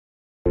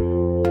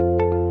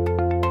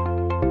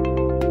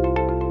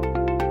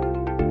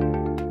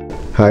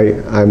Hi,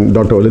 I'm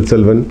Dr. Olit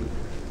Selvan,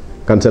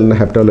 consultant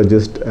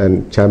hepatologist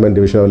and chairman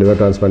division of liver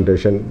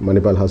transplantation,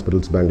 Manipal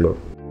Hospitals, Bangalore.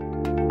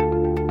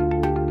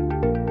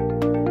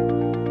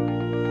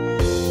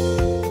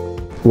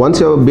 Once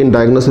you have been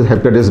diagnosed with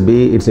hepatitis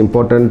B, it's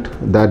important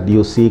that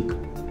you seek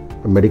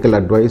medical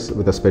advice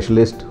with a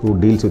specialist who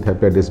deals with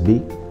hepatitis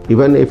B.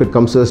 Even if it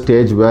comes to a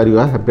stage where you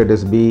have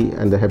hepatitis B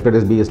and the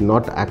hepatitis B is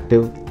not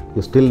active,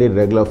 you still need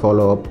regular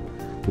follow-up,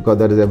 because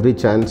there is every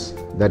chance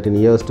that in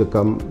years to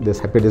come this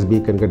hepatitis B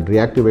can get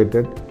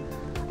reactivated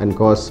and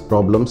cause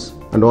problems.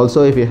 And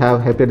also, if you have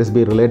hepatitis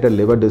B related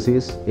liver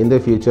disease, in the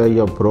future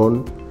you are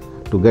prone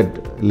to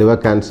get liver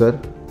cancer,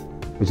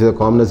 which is the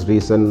commonest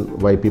reason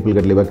why people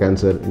get liver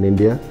cancer in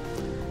India,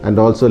 and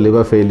also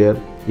liver failure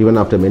even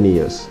after many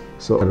years.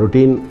 So a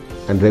routine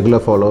and regular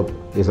follow-up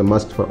is a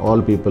must for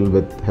all people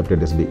with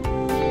hepatitis B.